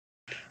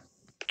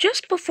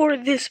just before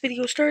this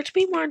video starts,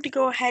 we wanted to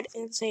go ahead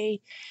and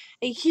say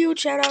a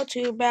huge shout out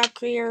to map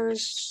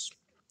creators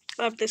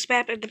of this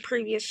map and the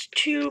previous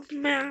two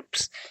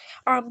maps,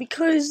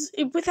 because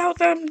without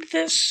them,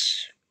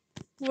 this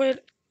would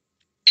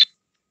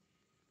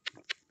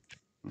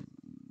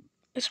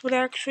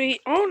actually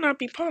all not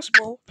be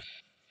possible.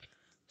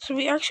 So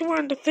we actually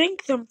wanted to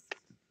thank them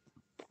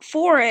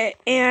for it.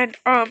 And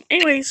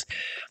anyways,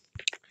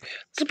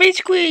 so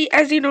basically,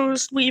 as you know,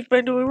 I've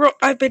been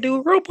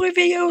doing roleplay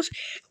videos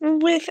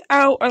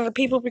without other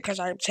people because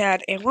I'm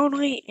sad and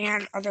lonely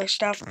and other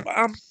stuff.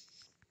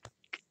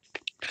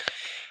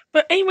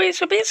 But anyway,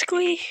 so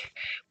basically,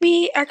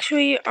 we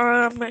actually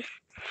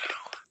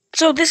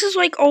so this is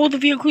like all the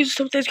vehicles and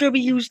stuff that's gonna be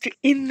used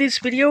in this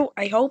video.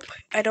 I hope.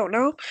 I don't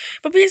know.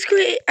 But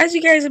basically, as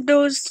you guys have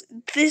noticed,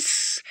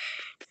 this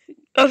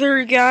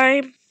other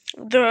guy,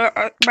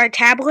 my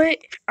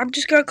tablet, I'm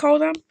just gonna call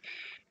them,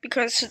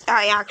 because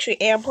I actually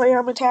am playing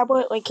on my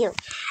tablet. Like, here,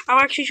 I'll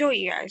actually show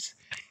you guys.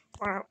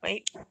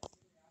 Wait.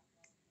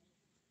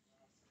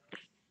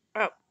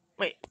 Oh,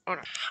 wait. Hold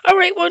on.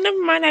 Alright, well,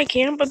 never mind, I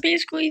can. But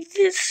basically,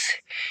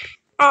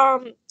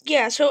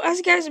 yeah, so as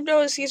you guys have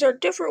noticed, these are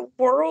different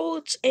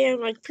worlds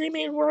and, like,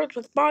 pre-made worlds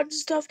with mods and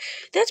stuff.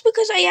 That's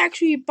because I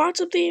actually bought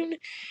something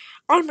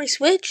on my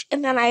Switch,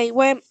 and then I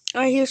went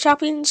on a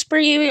shopping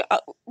spree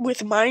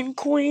with mine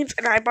coins,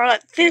 and I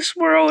bought this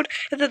world,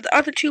 and then the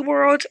other two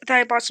worlds, and then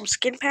I bought some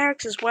skin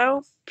packs as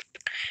well.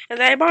 And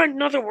then I bought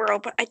another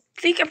world, but I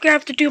think I'm gonna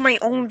have to do my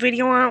own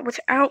video on it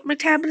without my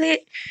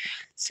tablet.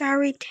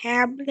 Sorry,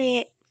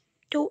 tablet.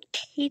 Don't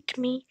hate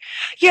me.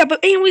 Yeah,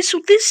 but anyway,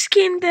 so this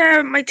skin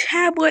that my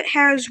tablet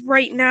has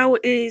right now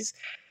is...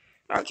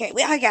 Okay,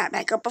 I got it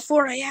back up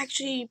before I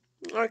actually...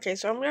 Okay,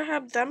 so I'm gonna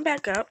have them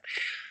back up.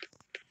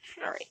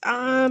 Alright,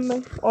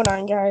 hold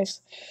on,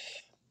 guys.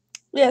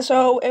 Yeah,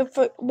 so if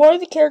one of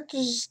the characters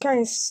is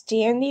kind of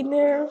standing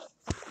there,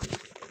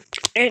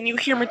 and you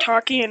hear me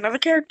talking, another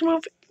character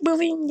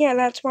moving, yeah,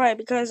 that's why,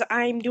 because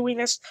I'm doing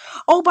this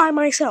all by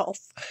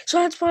myself. So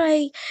that's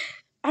why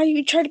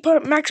I try to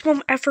put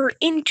maximum effort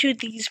into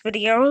these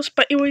videos.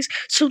 But anyways,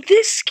 so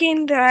this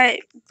skin that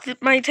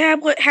my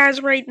tablet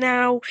has right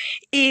now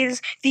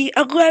is the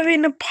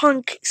 11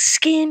 Punk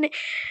skin,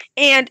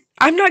 and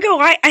I'm not gonna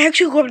lie, I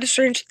actually love the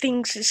Strange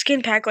Things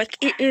skin pack. Like,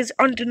 it is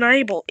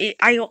undeniable.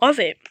 I love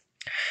it.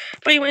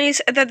 But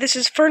anyways, that this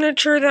is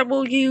furniture that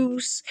we'll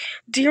use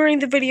during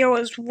the video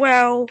as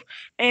well.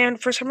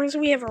 And for some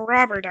reason we have a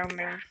robber down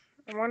there.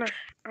 I wanna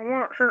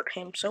hurt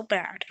him so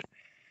bad.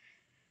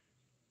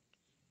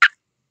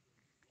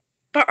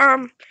 But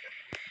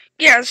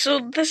yeah,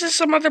 so this is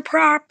some other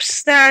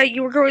props that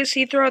you were going to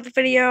see throughout the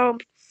video.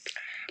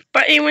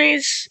 But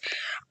anyways,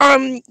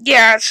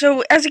 yeah,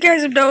 so as you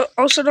guys have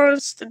also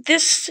noticed,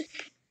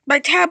 my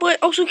tablet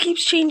also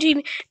keeps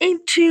changing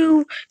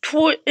into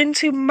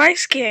my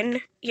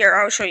skin. Here,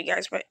 I'll show you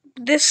guys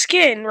this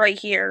skin right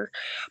here,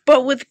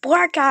 but with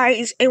black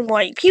eyes and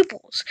white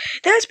pupils.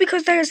 That's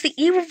because that is the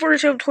evil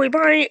version of Toy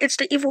Bonnie. It's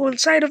the evil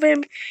inside of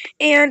him,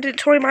 and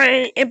Toy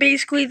Bonnie, and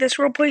basically this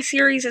roleplay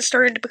series is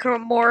starting to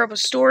become more of a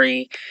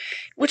story,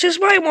 which is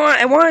what I want.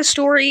 I want a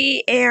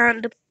story,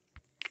 and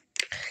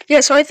yeah,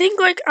 so I think,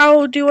 like,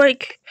 I'll do,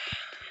 like...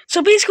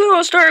 So basically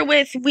we'll start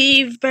with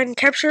we've been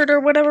captured or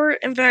whatever,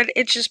 and then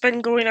it's just been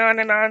going on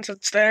and on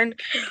since then.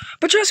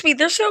 But trust me,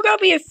 there's still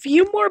gotta be a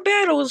few more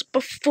battles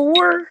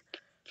before...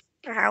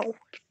 Ow,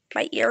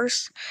 my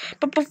ears.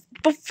 But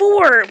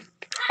before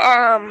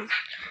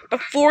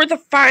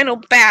the final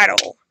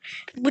battle,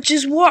 which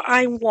is what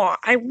I want.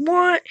 I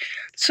want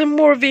some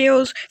more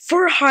videos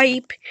for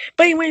hype.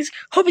 But anyways,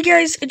 hope you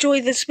guys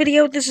enjoy this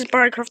video. This is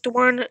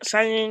Minecraft1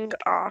 signing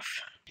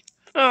off.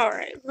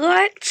 Alright,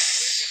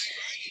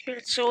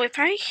 so if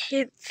I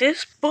hit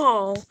this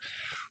ball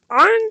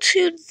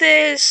onto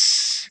the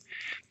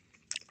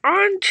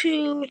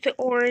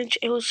orange,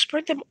 it will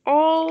spread them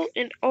all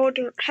in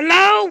order.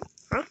 Hello?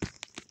 Huh?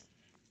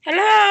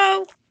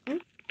 Hello? Hmm?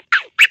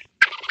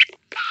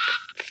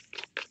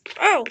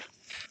 Oh.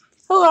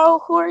 Hello,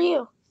 who are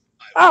you?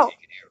 Oh.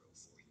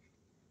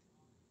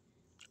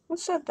 Who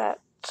said that?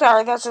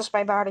 Sorry, that's just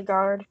my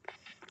bodyguard.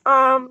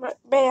 May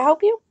I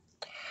help you?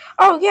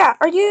 Oh, yeah.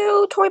 Are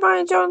you Toy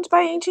Bonnie Jones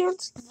by any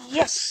chance?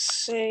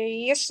 Yes.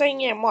 Yes, I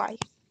am. Why?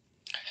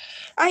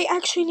 I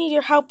actually need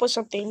your help with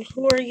something.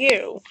 Who are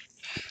you?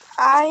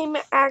 I'm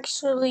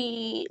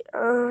actually,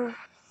 I'm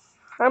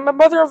a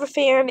mother of a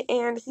fan,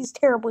 and he's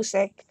terribly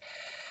sick.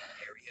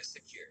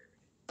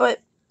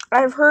 But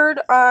I've heard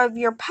of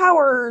your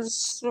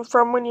powers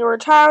from when you were a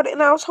child,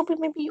 and I was hoping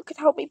maybe you could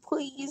help me,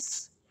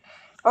 please.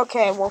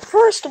 Okay, well,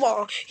 first of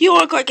all, you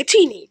look like a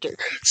teenager.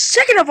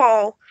 Second of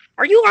all,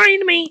 are you lying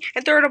to me?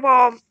 And third of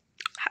all,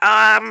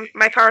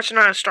 my powers are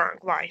not as strong.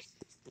 Why?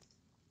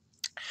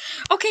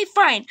 Okay,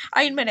 fine.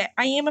 I admit it.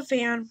 I am a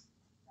fan,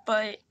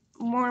 but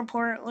more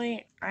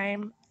importantly,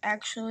 I'm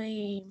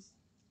actually...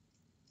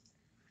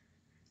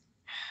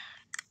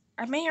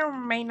 I may or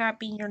may not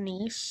be your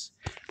niece.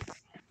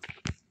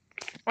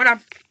 What up?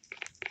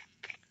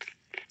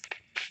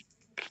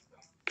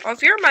 Well,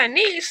 if you're my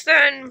niece,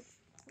 then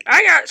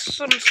I got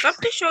some stuff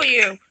to show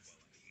you.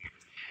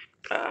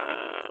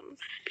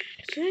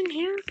 Is it in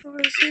here? Or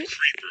is it?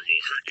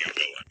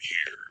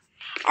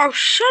 Oh,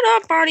 shut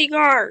up,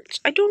 bodyguards.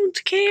 I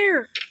don't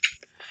care.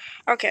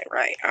 Okay,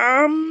 right.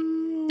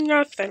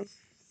 Nothing.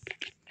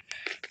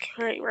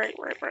 Right.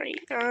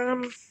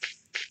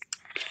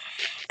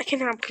 I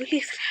cannot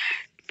believe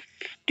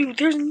that. Dude,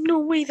 there's no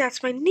way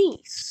that's my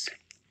niece.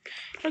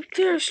 Like,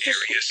 there's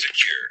just... Area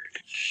secured.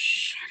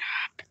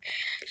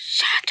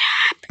 Shut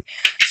up!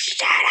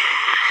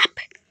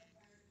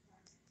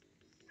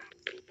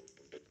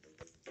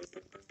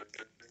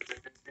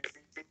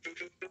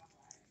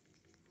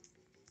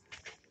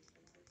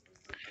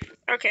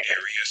 Okay.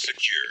 Area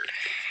secured.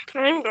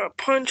 I'm gonna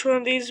punch one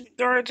of these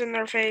guards in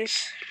their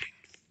face.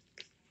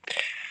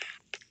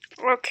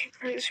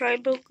 Okay, so I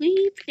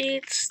believe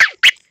it's...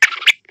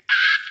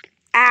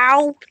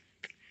 Ow!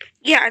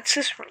 Yeah, it's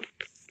this one.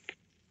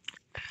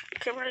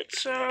 Okay, right,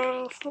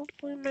 so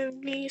hopefully my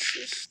niece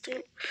is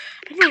still...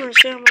 I don't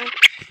understand why.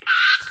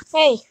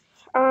 Hey,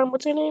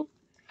 what's your name?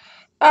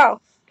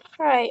 Oh,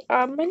 hi,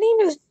 my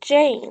name is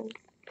Jane.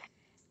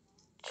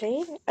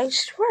 Jane? I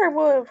swear I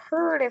would have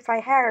heard if I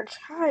had a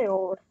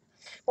child.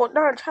 Well,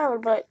 not a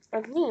child, but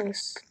a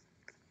niece.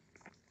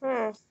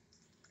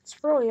 It's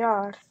really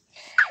odd.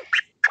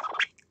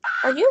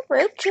 Are you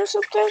rich or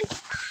something?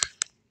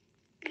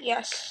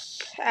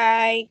 Yes,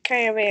 I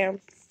kind of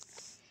am.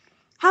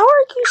 How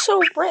are you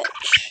so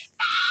rich?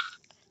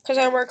 Because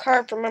I work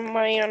hard for my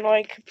money and,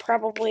 like,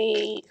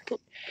 probably...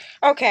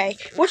 Okay,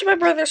 which of my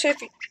brothers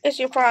is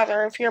your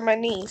father if you're my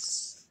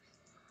niece?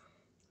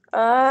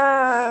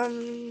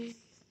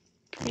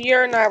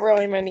 You're not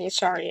really my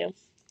niece, are you?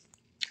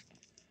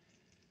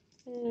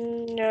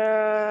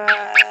 No,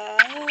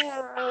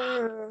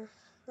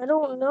 I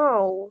don't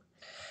know.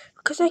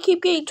 Because I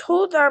keep getting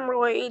told that I'm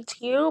related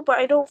to you, but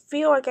I don't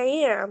feel like I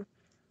am.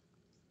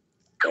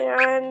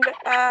 And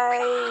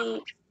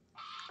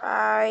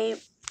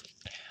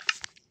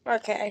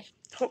okay.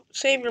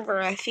 Save your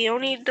breath. You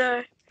don't need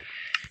to,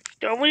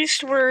 don't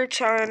waste words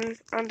on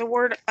the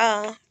word,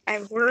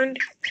 I've learned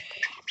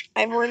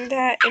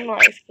that in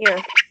life.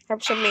 Here,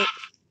 have some meat.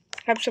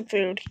 Have some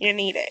food. You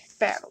need it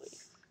badly.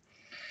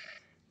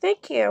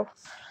 Thank you.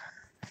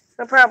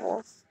 No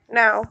problem.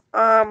 Now,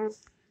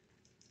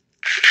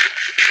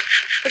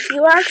 if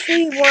you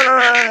actually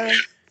wanna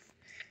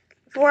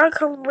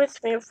come with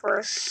me for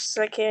a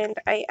second,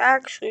 I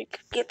actually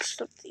could get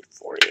something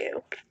for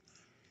you.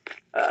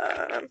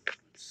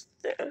 What's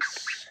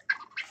this?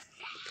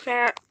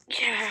 That,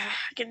 yeah,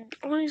 I can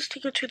always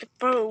take her to the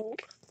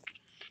boat.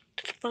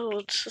 To the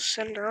boats to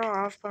send her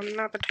off, but I'm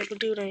not the type of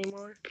dude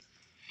anymore.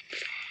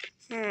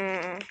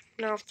 Now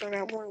after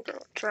that one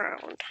girl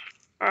drowned.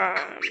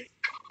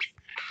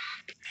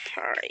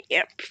 Alright,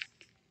 yep.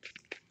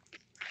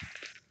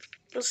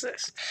 What's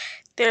this?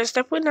 There's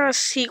definitely not a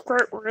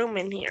secret room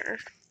in here.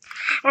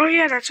 Oh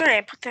yeah, that's right,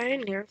 I put that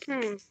in here.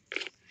 Let's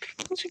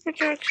see if I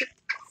can actually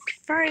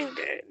find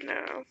it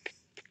now.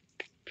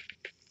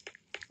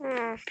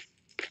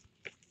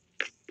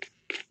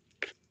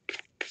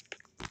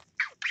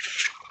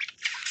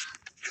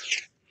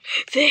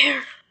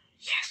 There!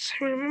 Yes,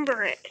 I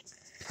remember it.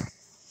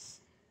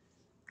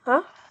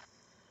 Huh?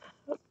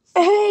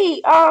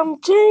 Hey,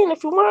 Jane,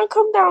 if you want to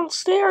come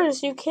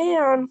downstairs, you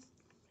can.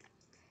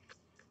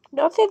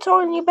 Nothing's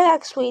holding you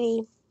back,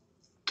 sweetie.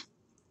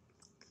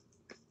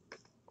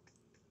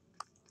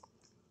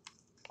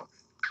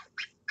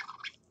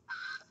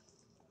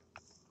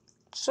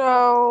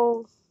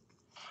 So,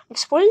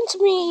 explain to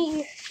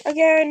me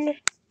again.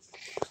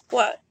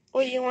 What?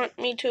 What do you want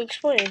me to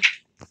explain?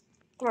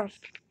 Come on.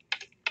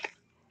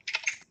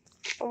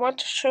 I want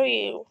to show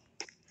you.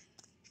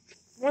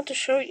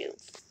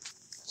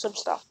 Some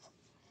stuff.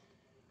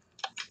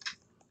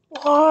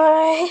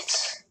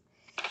 What?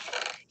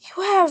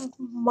 You have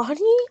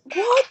money?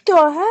 What the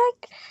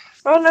heck?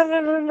 Oh, no.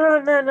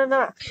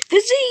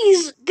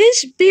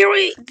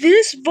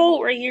 This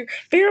vote right here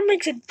barely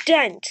makes a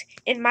dent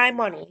in my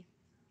money.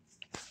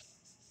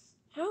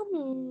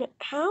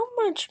 How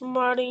much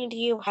money do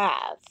you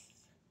have?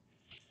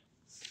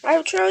 I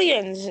have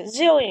trillions,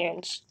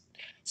 zillions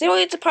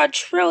upon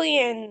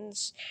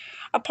trillions,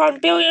 upon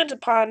billions,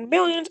 upon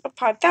millions,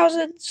 upon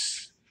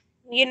thousands.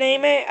 You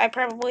name it, I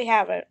probably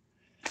have it.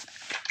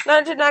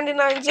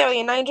 999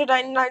 zillion,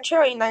 999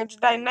 trillion,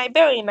 999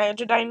 billion,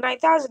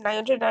 999,000,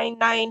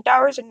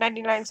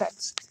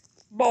 $999.99.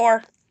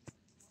 More.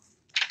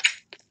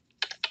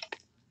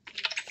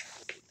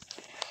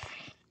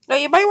 Now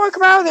you might want to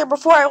come out of there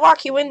before I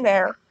lock you in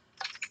there.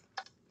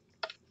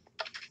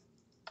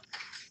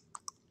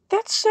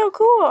 That's so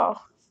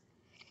cool.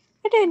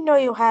 I didn't know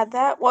you had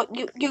that. Well,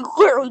 you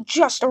literally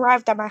just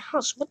arrived at my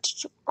house. What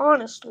did you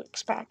honestly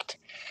expect?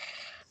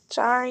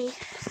 Sorry.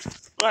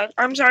 Well,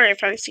 I'm sorry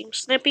if I seem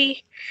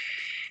snippy.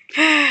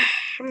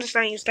 I'm just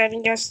not used to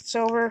having guests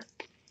over.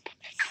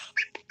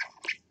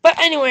 But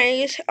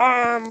anyways,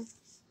 so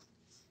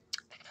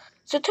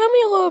tell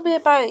me a little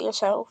bit about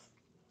yourself.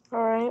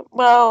 Alright.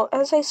 Well,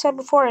 as I said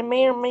before, I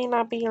may or may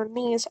not be your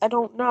niece. I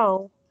don't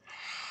know.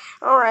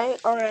 Alright.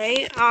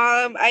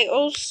 I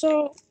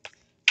also...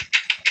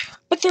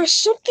 But there's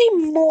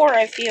something more,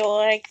 I feel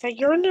like, that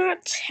you're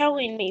not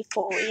telling me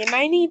fully, and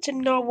I need to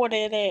know what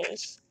it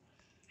is.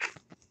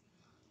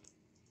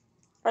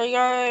 Are you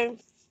gonna...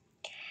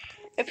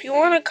 If you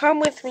want to come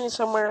with me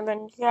somewhere,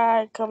 then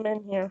yeah, come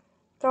in here.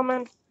 Come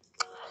in.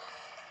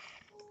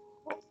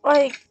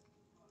 Like,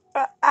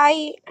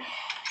 I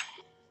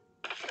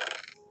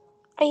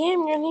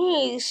am your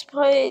niece,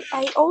 but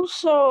I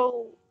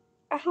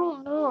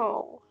don't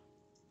know.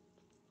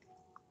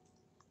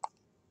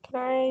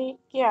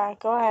 Yeah,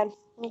 go ahead.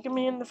 You get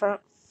me in the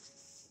front.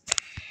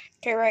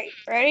 Okay, right.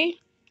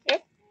 Ready?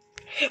 Yep.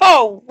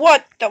 Oh,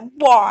 what the?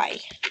 Why?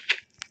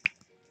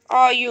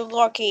 Oh, you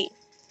lucky.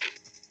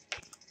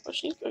 Oh,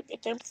 she's gonna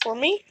get there before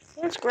me.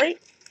 That's great.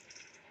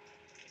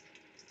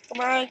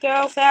 Come on,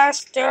 go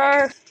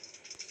faster.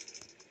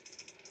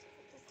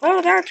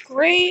 Oh, that's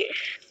great.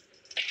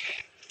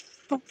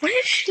 But what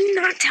is she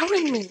not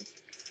telling me?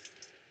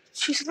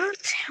 She's not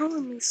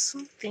telling me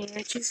something,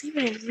 and she's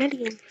even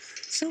admitting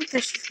something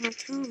she's not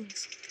telling me.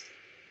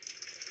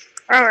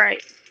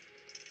 Alright.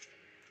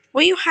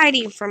 What are you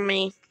hiding from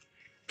me?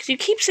 Because you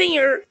keep saying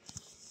you're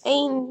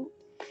ain't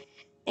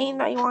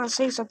that you want to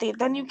say something,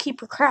 then you keep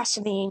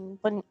procrastinating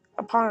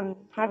upon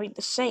having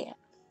to say it.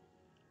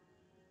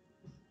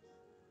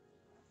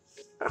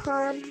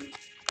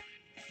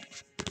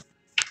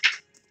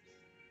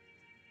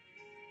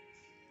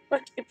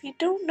 But if you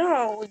don't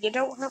know, you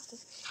don't have to.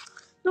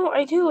 No,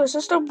 I do. It's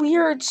just a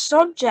weird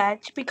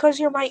subject because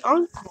you're my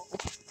uncle.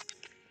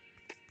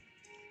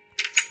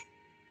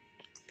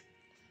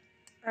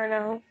 I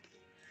know.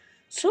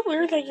 So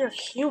weird that you're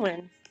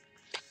human.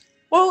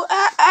 Well,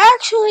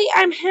 actually,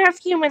 I'm half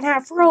human,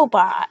 half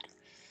robot.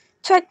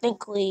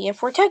 Technically,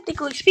 if we're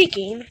technically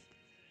speaking.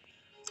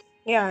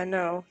 Yeah, I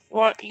know.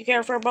 What, you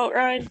care for a boat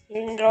ride?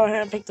 You can go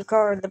ahead and pick the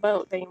car and the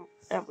boat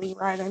that we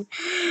ride in.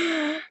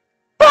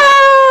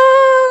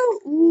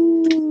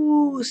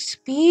 Ooh,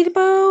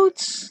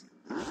 speedboats?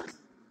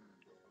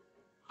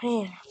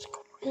 Man, that's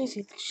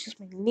crazy that she's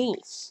my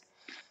niece.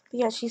 But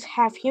yeah, she's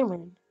half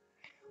human.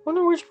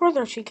 Wonder which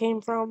brother she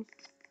came from.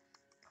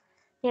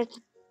 Yeah,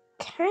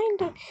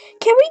 kinda.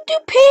 Can we do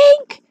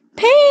pink?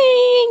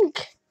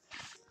 Pink!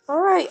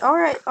 Alright.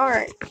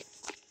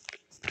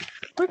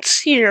 Let's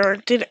see here.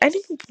 Did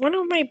one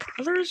of my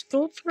brothers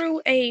go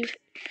through a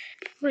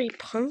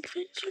punk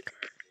phase?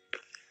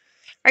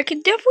 I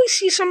can definitely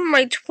see some of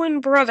my twin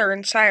brother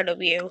inside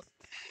of you.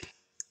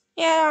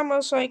 Yeah, I'm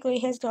most likely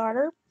his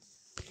daughter.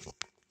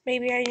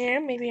 Maybe I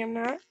am, maybe I'm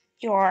not.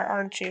 You are,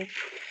 aren't you?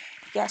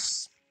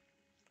 Yes.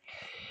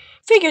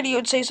 Figured you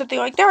would say something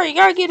like that. You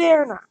gotta get in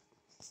or not.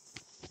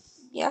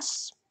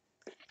 Yes.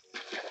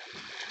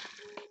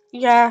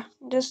 Yeah,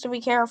 just to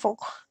be careful.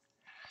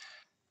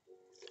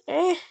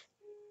 Can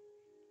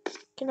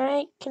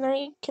I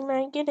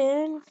get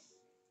in?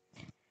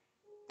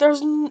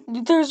 There's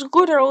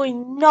literally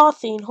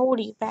nothing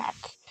holding you back.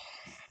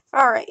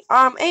 Alright,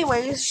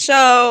 anyways,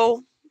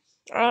 so,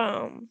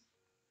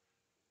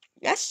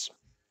 yes.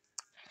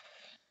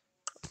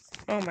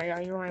 Oh my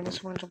god, you're right,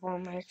 this one's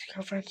one of my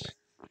ex-girlfriends.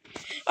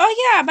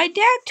 Oh yeah, my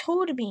dad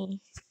told me.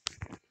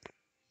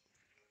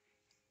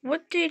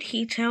 What did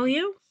he tell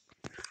you?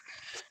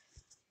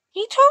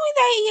 He told me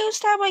that he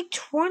used to have like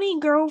 20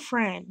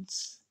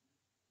 girlfriends.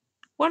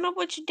 One of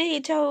which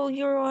did till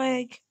you were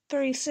like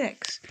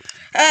 36.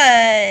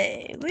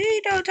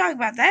 We don't talk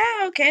about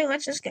that. Okay,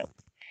 let's just go.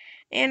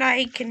 And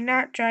I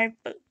cannot drive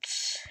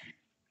boats.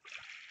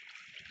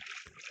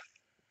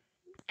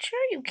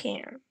 Sure you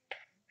can.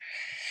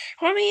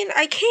 I mean,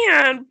 I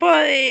can,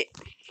 but...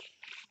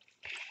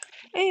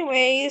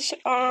 Anyways,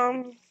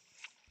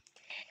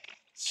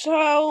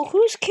 so,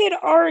 whose kid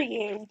are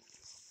you?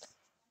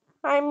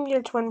 I'm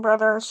your twin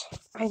brothers.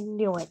 I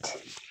knew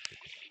it.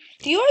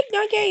 Do you like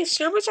not getting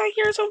service out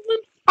here or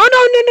something?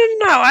 Oh,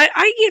 no.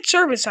 I get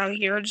service out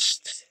here.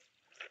 Just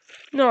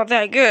not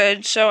that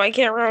good, so I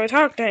can't really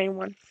talk to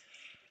anyone.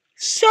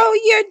 So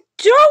you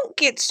don't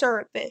get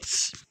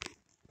service?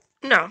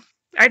 No,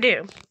 I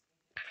do.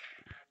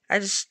 I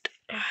just...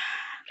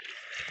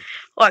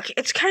 Look,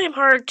 it's kind of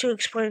hard to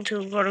explain to a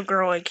little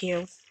girl like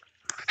you.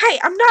 Hey,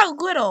 I'm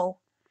not little.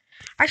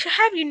 I should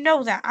have you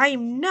know that. I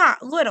am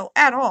not little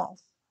at all.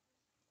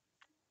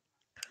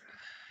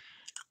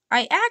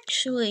 I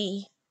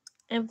actually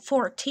am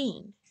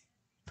 14.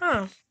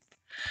 Huh.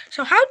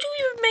 So how do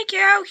you make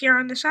it out here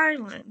on this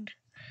island?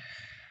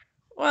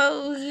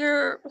 Well,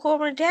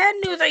 my dad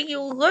knew that you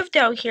lived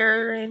out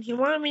here, and he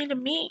wanted me to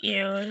meet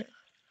you.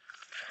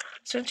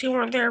 Since you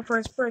weren't there for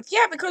his birth.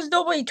 Yeah, because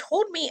nobody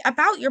told me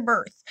about your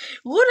birth.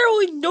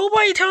 Literally,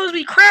 nobody tells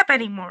me crap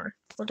anymore.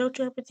 Well, don't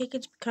you ever think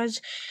it's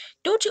because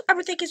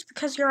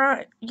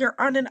you're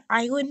on an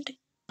island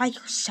by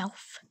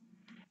yourself?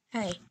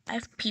 Hey, I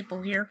have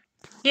people here.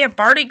 Yeah,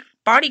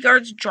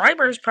 bodyguards,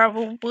 drivers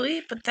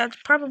probably, but that's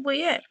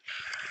probably it.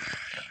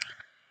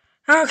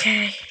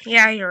 Okay,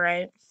 yeah, you're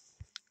right.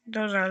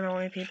 Those are the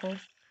only people. Look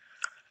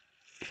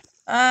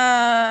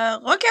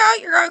out,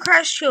 you're gonna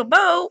crash to a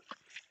boat.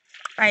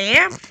 I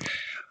am.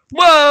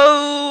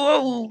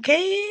 Whoa!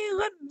 Okay,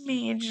 let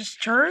me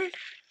just turn.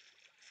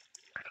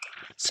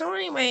 So,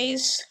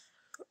 anyways,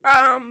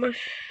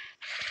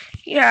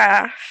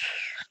 yeah,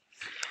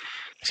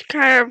 it's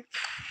kind of,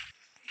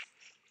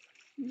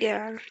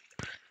 yeah.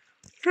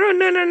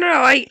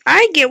 No.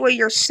 I get what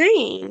you're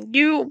saying.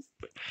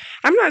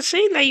 I'm not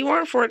saying that you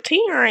aren't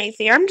 14 or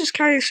anything. I'm just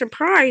kind of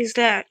surprised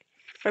that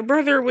my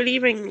brother would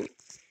even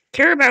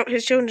care about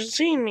his children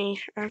seeing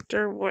me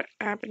after what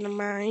happened to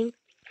mine.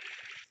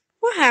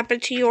 What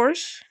happened to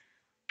yours?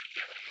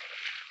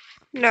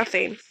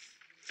 Nothing.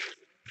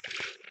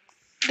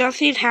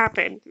 Nothing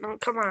happened. No,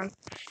 come on.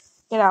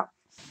 Get out.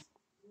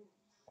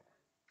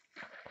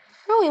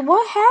 Really,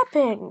 what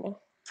happened?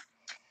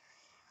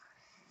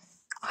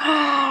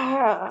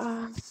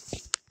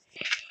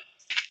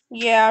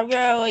 Yeah, I'm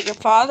gonna let your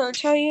father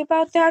tell you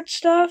about that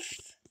stuff.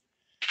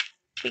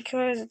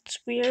 Because it's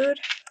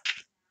weird.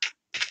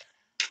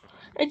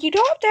 And you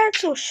don't have to act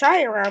so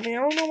shy around me.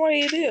 I don't know what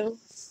you do.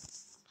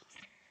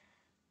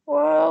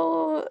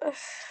 Well,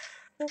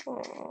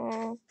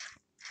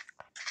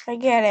 I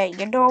get it.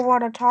 You don't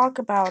want to talk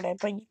about it,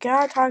 but you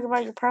gotta talk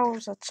about your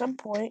problems at some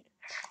point.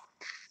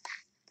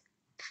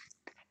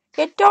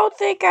 You don't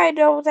think I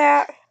know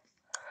that?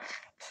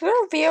 Is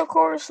there a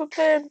vehicle or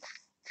something?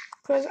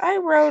 Because I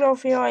really don't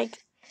feel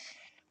like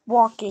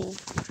walking.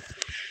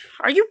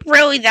 Are you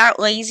really that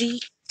lazy?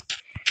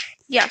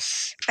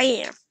 Yes, I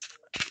am.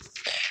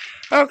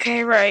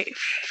 Okay, right.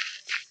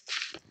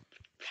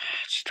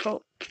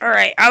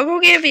 Alright, I'll go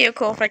get a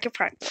vehicle if I can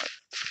find one.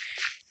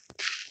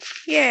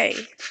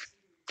 Yay.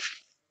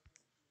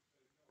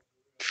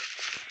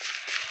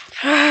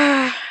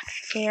 Man,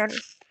 I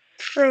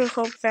really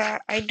hope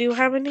that I do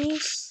have a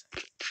niece.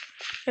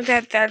 And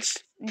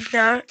that's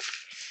not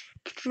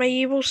my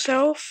evil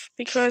self.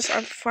 Because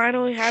I'm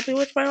finally happy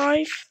with my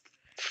life.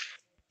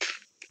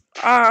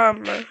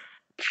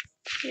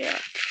 Yeah.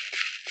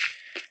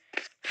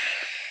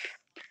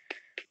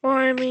 Well,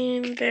 I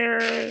mean,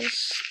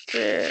 there's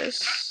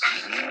this.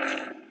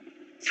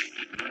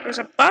 There's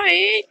a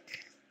bike.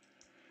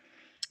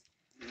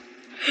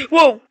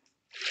 Whoa!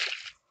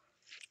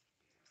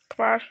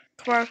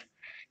 Come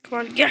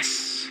on,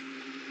 yes!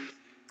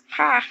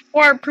 Ha!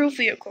 Waterproof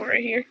vehicle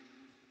right here.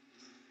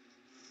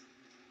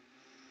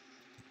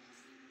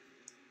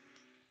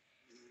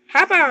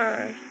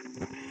 Hopper!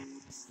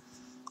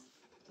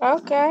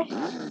 Okay.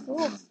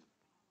 Ooh.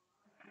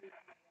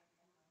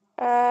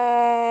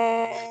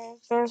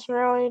 There's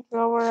really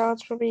nowhere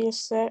else for me to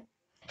sit.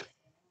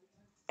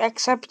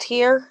 Except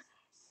here.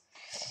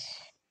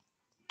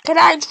 Can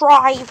I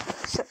drive?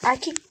 So I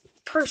can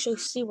personally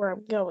see where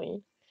I'm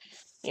going.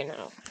 You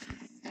know.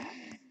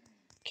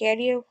 Can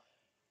you?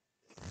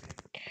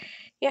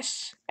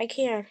 Yes, I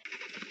can.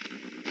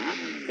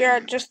 If you're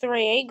at just the right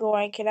angle,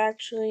 I can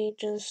actually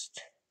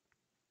just...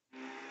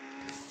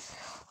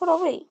 Hold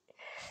on, wait.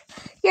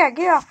 Yeah,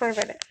 get off for a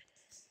minute.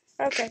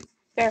 Okay,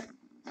 there.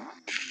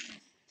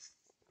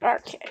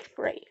 Okay,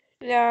 right.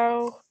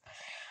 Now,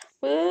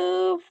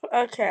 move.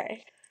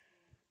 Okay.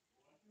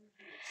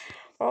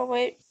 Oh,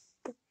 wait.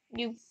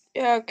 You...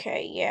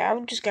 Okay, yeah,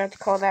 I'm just going to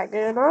call that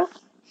good enough.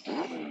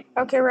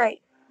 Okay, right.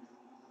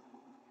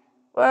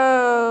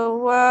 Whoa.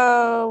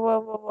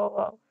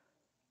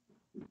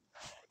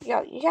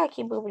 Yo, you gotta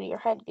keep moving your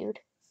head, dude.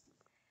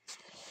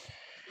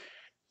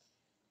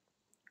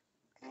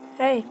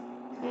 Hey,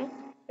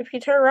 if you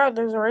turn around,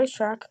 there's a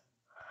racetrack.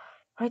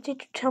 Why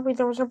did you tell me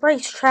there was a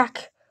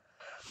racetrack?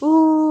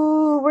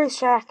 Ooh,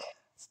 racetrack.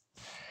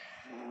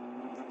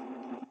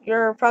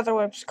 Your brother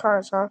whips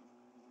cars, huh?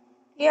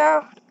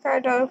 Yeah,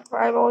 kind of.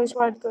 I've always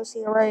wanted to go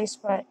see a race,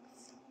 but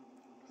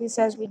he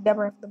says we'd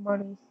never have the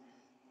money.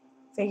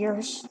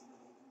 Figures.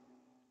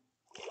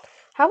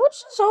 How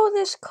much does all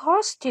this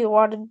cost you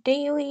on a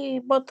daily,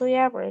 monthly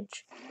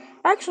average?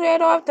 Actually, I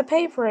don't have to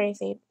pay for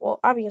anything. Well,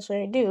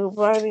 obviously I do,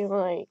 but I mean,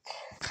 like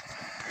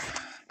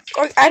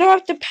I don't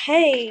have to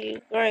pay.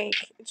 Like,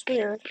 it's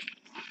weird.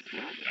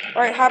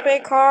 Alright, hop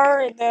in a car,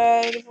 and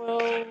then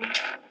we'll...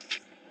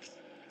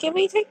 Can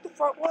we take the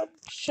front one?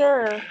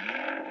 Sure.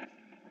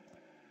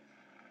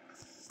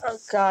 Oh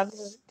god, this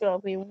is gonna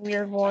be a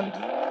weird one.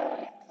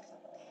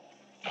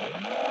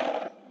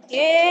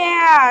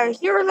 Yeah!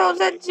 Here are those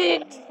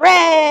engines!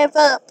 Rev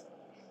up!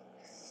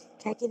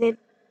 Can I get in?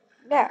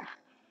 Yeah.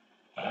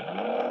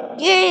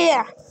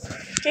 Yeah!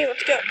 Okay,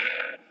 let's go.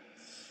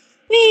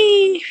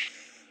 Whee!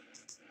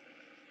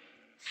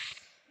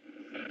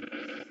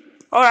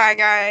 Alright,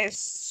 guys.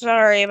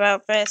 Sorry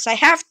about this. I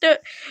have to...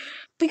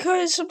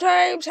 Because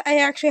sometimes I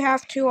actually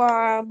have to,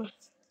 I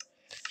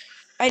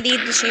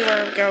need to see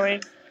where I'm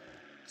going.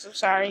 So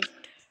sorry.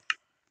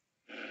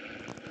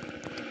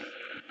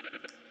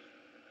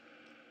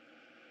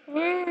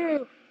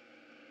 Woo!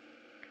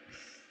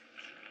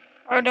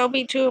 Oh, don't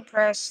be too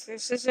impressed.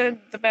 This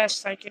isn't the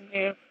best I can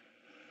do.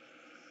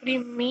 What do you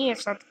mean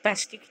it's not the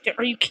best you can do?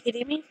 Are you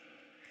kidding me?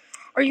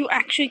 Are you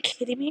actually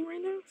kidding me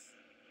right now?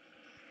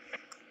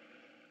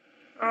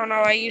 Oh no,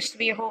 I used to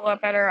be a whole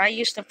lot better. I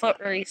used to foot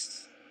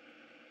race.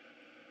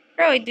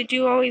 Really? Did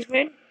you always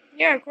win?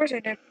 Yeah, of course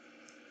I did.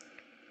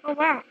 Oh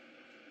wow.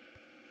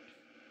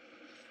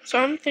 So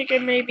I'm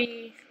thinking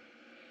maybe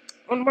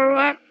one more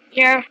lap.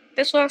 Yeah,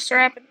 this last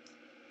lap,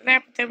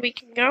 then we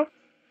can go.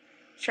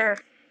 Sure.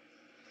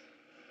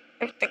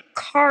 If the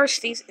car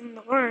stays in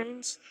the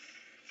lines,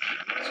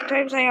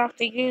 sometimes I have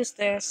to use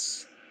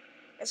this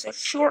as a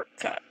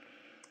shortcut.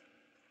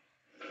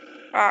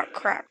 Ah,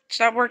 crap. It's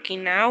not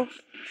working now.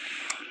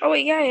 Oh,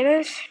 wait, yeah, it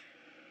is.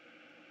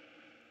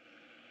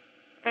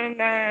 And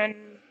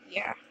then,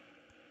 yeah.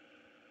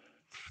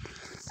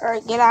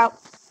 Alright, get out.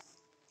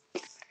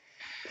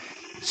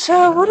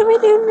 So, what do we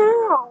do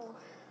now?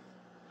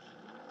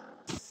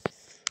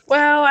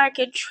 Well, I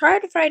could try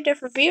to find a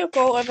different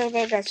vehicle other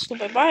than that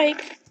stupid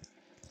bike.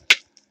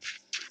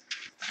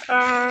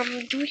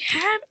 Do we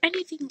have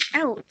anything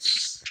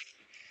else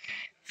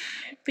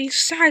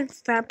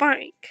besides that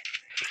bike?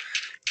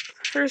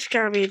 There's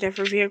gotta be a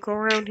different vehicle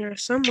around here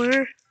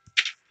somewhere.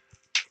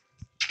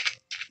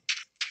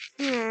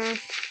 It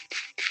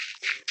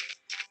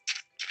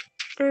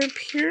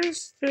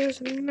appears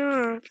there's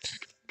not.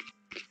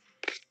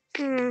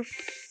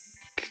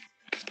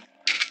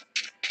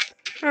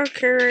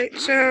 Okay, right,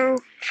 so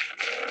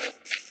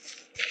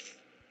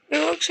it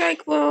looks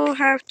like we'll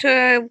have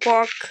to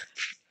walk.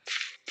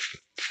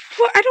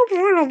 Well, I don't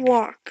want to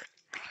walk.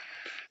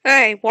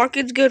 Hey,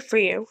 walking's good for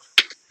you.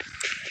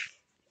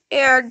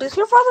 And does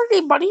your father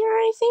need money or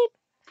anything?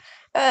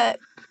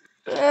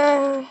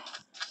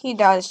 He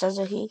does,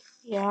 doesn't he?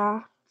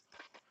 Yeah.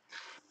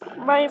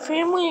 My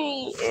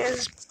family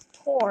is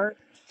poor.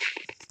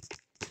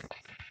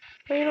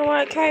 But you know what?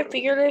 I kind of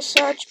figured as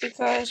such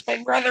because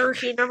my brother,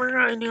 he never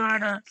really knew how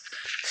to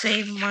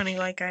save money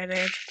like I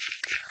did.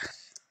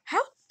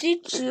 How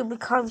did you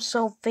become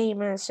so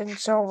famous and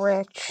so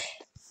rich?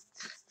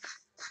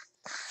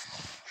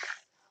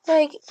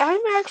 Like,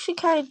 I'm actually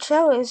kind of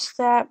jealous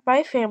that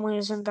my family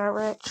isn't that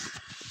rich.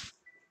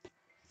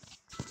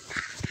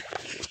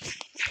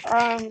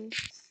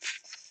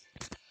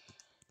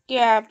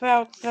 Yeah,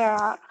 about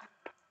that.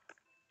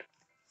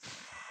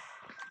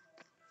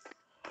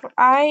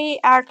 I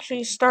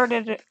actually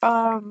started,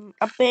 a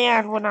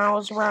band when I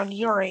was around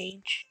your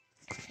age.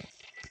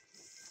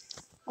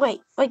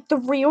 Wait, like the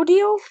real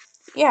deal?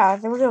 Yeah,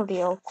 the real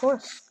deal, of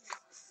course.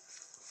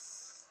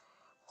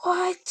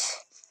 What?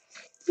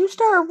 You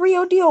start a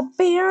real deal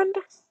band?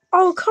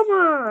 Oh, come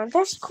on,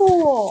 that's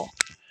cool.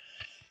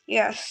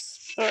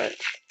 Yes, but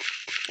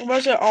it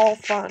wasn't all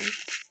fun.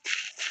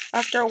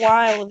 After a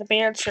while, the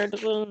band started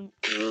to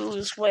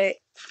lose what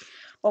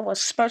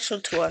was special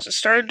to us.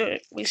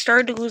 We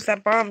started to lose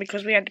that bond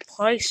because we had to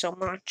play so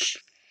much.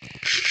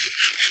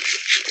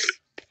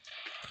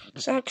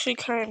 It's actually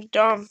kind of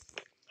dumb.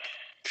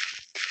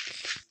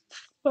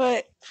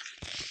 But,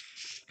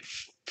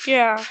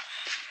 yeah.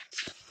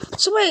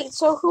 So wait,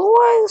 so who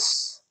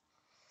was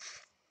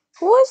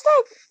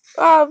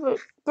that,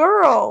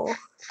 girl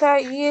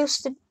that you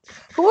used to,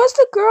 who was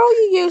the girl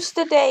you used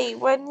to date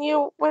when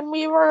you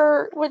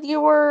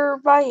were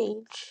my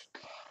age?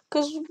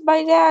 Because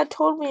my dad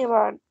told me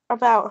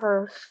about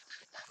her.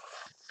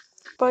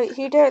 But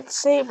he didn't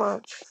say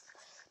much.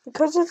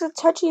 Because it's a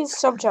touchy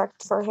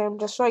subject for him,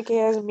 just like it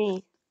is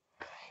me.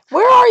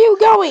 Where are you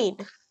going?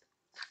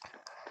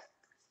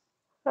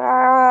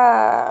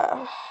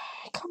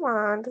 Come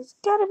on, there's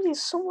gotta be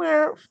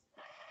somewhere.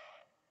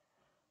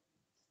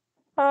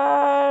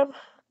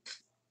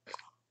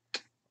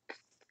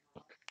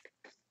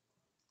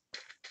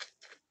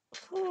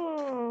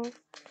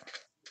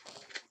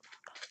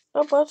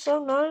 Oh, but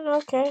so none,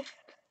 okay.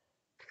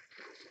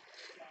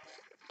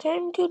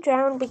 Time to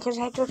drown because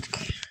I just.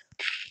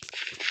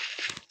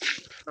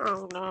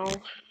 Oh no.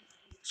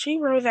 She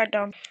wrote that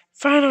down.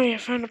 Finally, I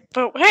found a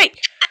boat. Hey!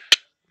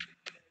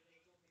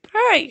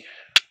 Hey!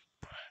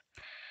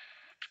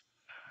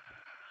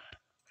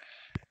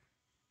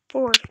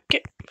 Board,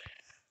 get.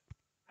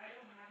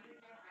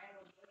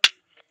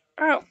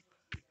 Oh.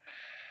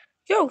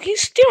 Yo,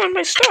 he's stealing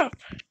my stuff.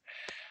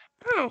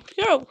 Oh,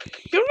 yo,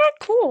 you're not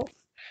cool.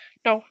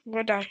 No, I'm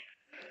gonna die.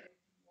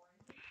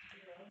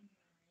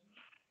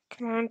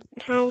 Come on,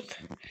 health.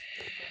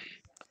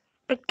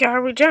 A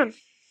garbage John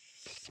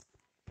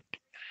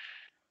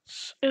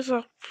is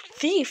a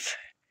thief.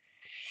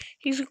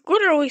 He's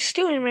literally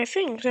stealing my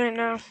things right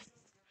now.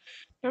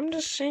 I'm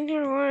just sitting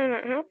here letting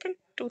it happen.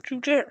 Don't you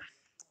dare.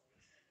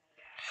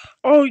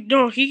 Oh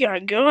no, he got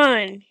a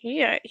gun. He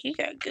got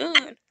a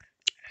gun.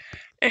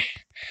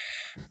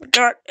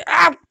 God,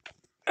 ow!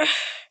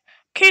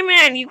 Okay,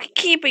 man, you can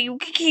keep it. You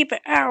can keep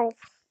it. Ow.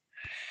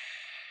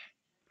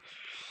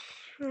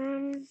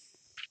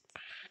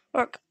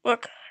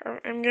 Look.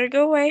 I'm gonna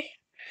go away.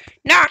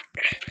 Nah.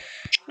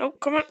 No,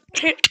 come on.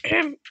 Hit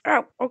him.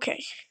 Ow.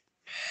 Okay.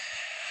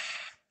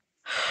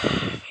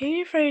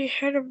 Maybe if I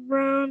head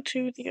around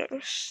to the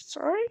other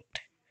side.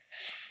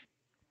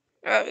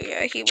 Oh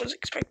yeah, he was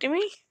expecting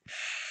me.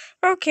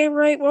 Okay,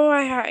 right. Well,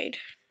 I hide.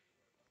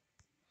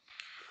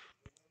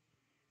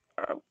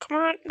 Oh, come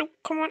on. No,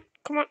 come on.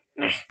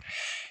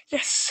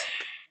 Yes.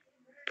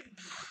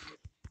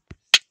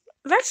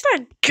 That's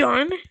not a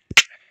gun.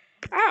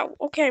 Ow.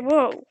 Okay,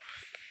 whoa.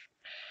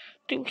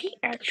 Dude, he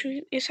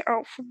actually is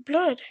out for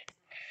blood.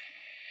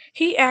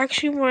 He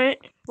actually went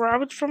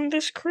robbed from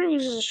this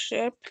cruise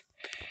ship.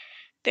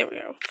 There we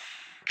go.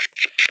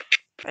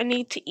 I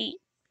need to eat.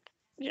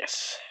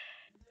 Yes.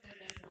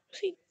 What's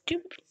he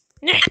doing?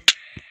 Nah.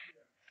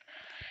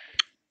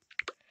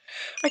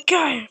 I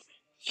got him.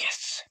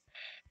 Yes.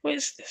 What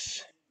is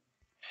this?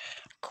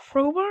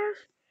 Crowbar?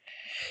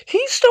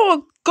 He stole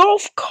a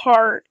golf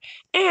cart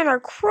and a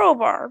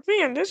crowbar.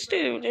 Man, this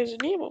dude is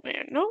an evil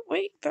man. No,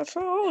 wait, that's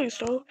not all he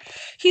stole.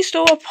 He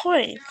stole a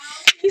plane.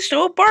 He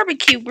stole a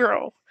barbecue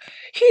grill.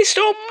 He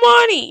stole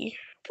money.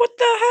 What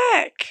the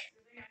heck?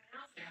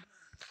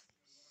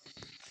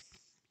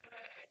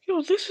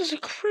 Yo, this is a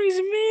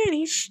crazy man.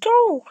 He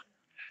stole.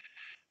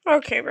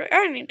 Okay, right.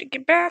 I need to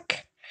get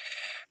back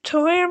to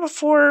land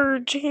before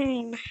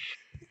Jane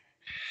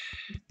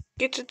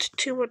gets into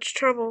too much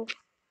trouble.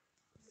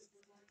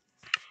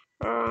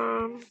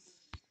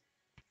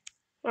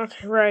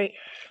 Okay, right.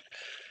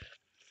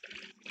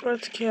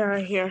 Let's get out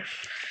of here.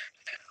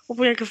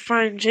 Hopefully I can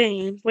find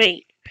Jane.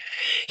 Wait.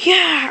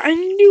 Yeah, I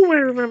knew I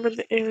remembered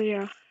the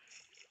area.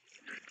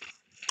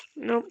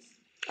 Nope.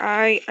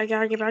 I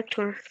gotta get back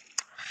to her.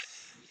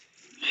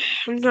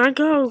 I'm not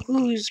gonna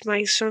lose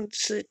my son's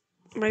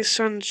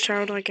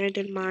child like I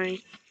did mine.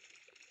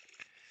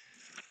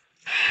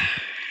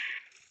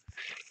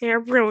 Yeah, I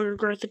really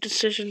regret the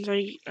decisions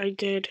I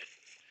did.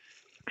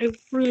 I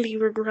really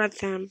regret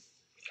them.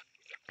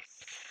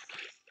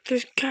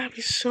 There's gotta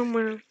be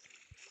somewhere.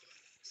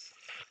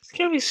 There's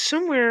gotta be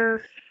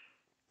somewhere.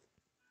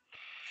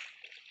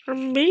 Or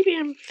maybe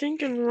I'm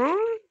thinking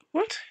wrong?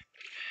 What?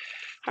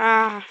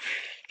 Ah.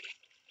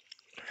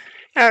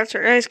 That's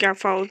right, I just gotta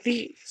follow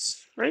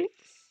these, right?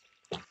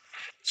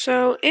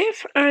 So,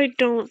 if I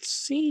don't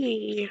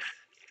see...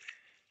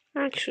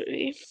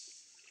 Actually...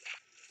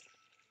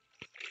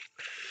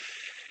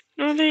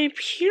 No, they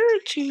appear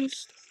to...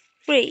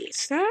 Wait,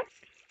 is that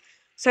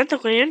the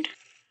land?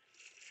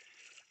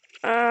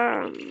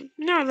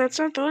 No, that's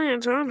not the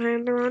land, so I'm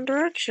heading the wrong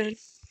direction.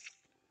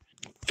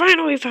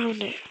 Finally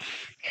found it.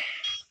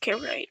 Okay,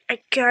 right. I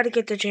gotta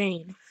get to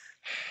Jane.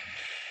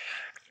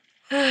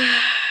 Man,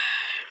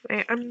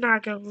 I'm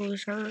not gonna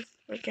lose her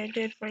like I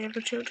did my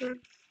other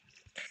children.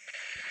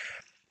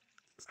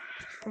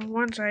 And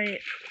once I...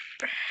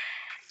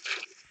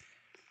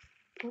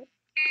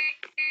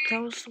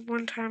 That was the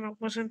one time I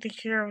wasn't the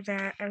hero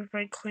that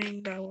everybody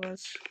claimed I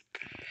was.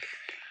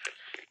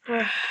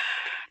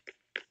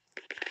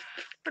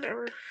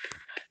 Whatever.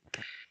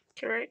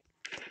 Okay, right.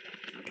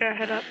 Gotta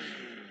head up.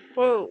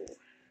 Whoa.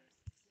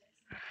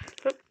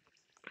 Oop.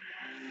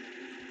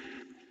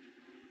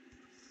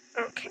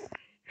 Okay.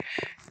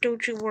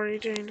 Don't you worry,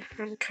 Jane.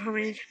 I'm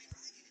coming.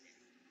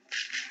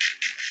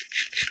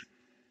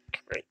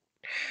 Right.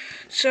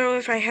 So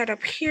if I head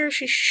up here,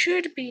 she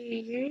should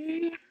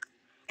be...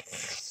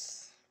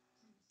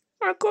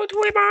 I'll go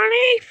to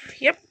Bonnie.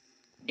 Yep.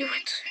 Do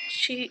it.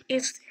 She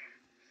is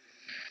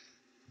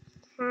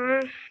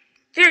there.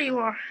 There you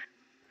are.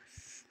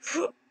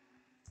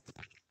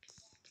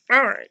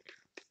 Alright.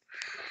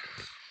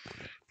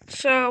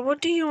 So,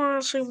 what do you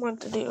honestly want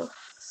to do?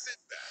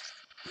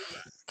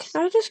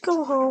 Can I just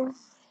go home?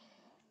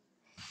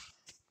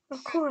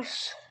 Of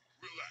course.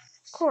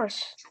 Of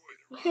course.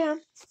 You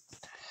can.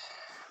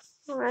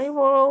 Alright,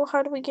 well,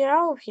 how do we get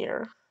out of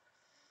here?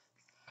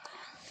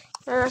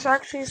 There's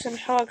actually some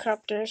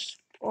helicopters.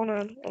 Hold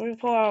on, let me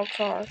pull out a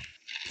car.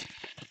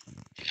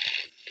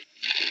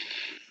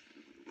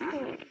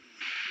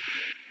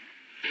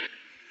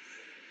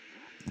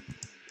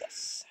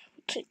 Yes,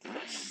 take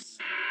this.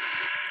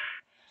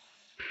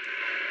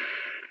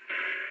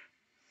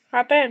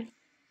 Hop in.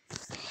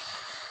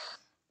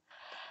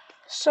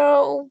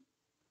 So,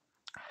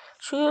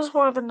 she was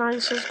one of the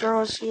nicest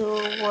girls you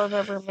would have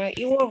ever met.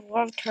 You would have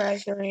loved her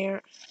as your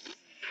aunt.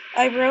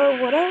 I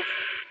really would have.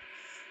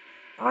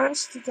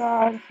 Honest to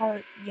God,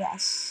 heart,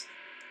 yes.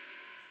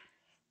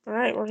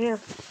 Alright, we're here.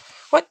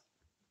 What?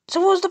 So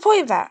what was the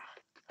point of that?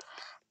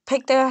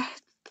 Pick the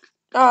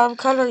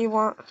color you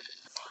want.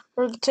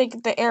 Or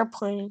take the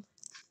airplane.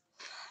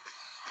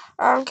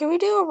 Can we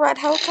do a red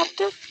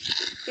helicopter?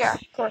 Yeah,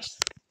 of course.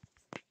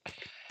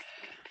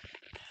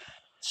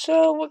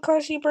 So what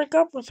caused you to break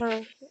up with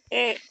her?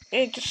 It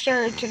just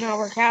started to not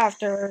work out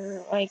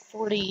after like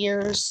 40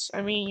 years.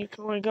 I mean, you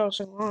can only go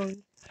so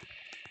long.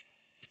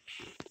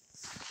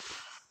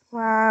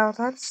 Wow,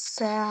 that's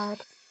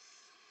sad.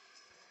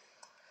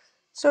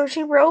 So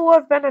she really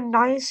would have been a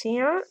nice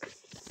aunt?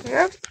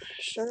 Yep,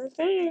 sure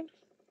thing.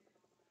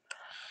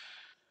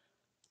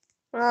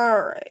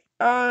 Alright,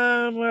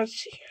 let's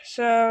see.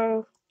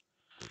 So,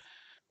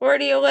 where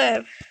do you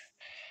live?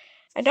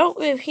 I don't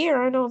live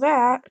here, I know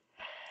that.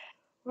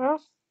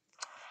 Well,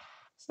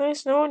 it's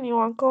nice knowing you,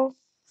 Uncle.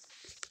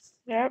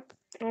 Yep,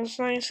 it was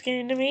nice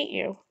getting to meet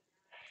you.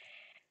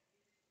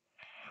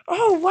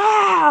 Oh,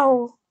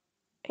 wow!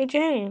 Hey,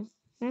 Jane.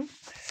 Hmm?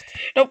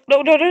 Nope,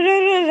 no, no, no, no,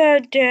 no, no,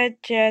 da,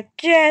 da,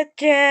 da,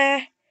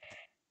 da.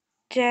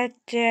 Da,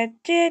 da,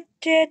 da,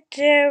 da,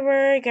 da,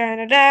 we're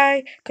gonna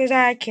die, 'cause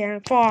I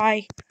can't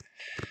fly.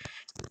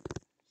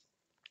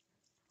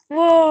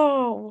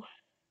 Whoa!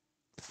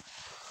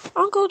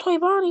 Uncle Toy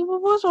Bonnie,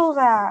 what was all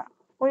that?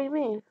 What do you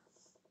mean?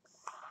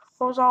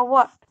 What was all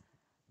what?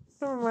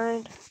 Never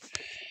mind.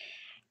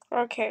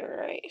 Okay,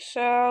 right.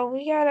 So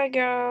we gotta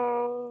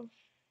go.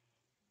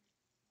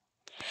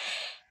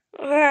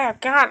 Oh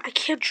God, I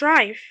can't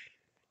drive.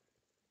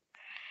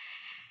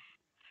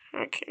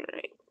 Okay,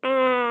 right.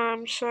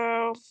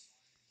 So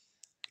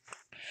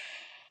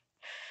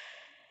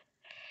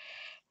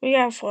we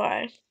gotta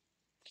fly.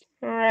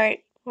 All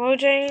right. Well,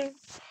 Jane,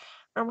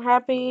 I'm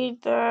happy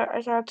that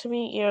I got to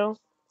meet you,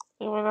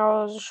 even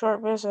though it was a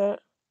short visit.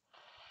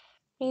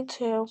 Me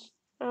too.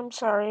 I'm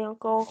sorry,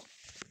 Uncle.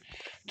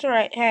 It's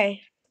alright.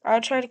 Hey, I'll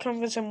try to come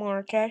visit more.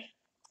 Okay.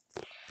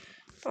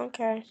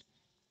 Okay.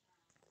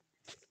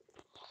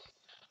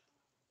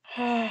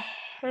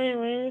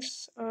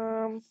 Anyways,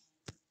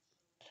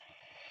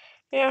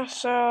 yeah,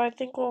 so I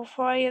think we'll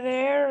fly you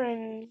there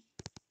and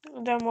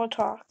then we'll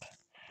talk.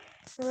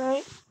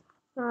 Alright?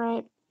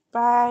 Alright.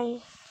 Bye.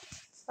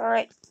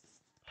 Alright.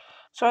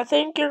 So I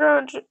think you're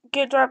gonna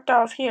get dropped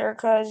off here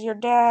because your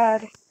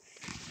dad.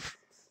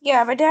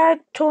 Yeah, my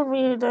dad told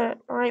me that.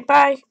 Alright,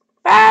 bye.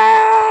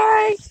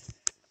 Bye!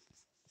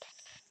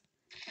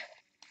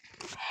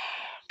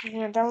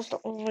 Man, that was the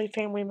only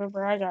family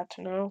member I got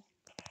to know.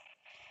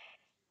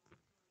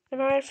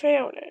 And I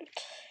failed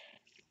it.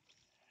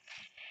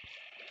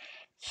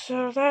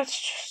 So that's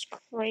just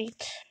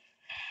great.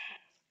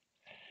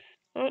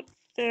 Oh,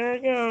 there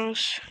it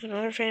goes.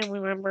 Another family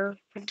member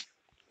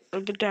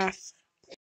of the death.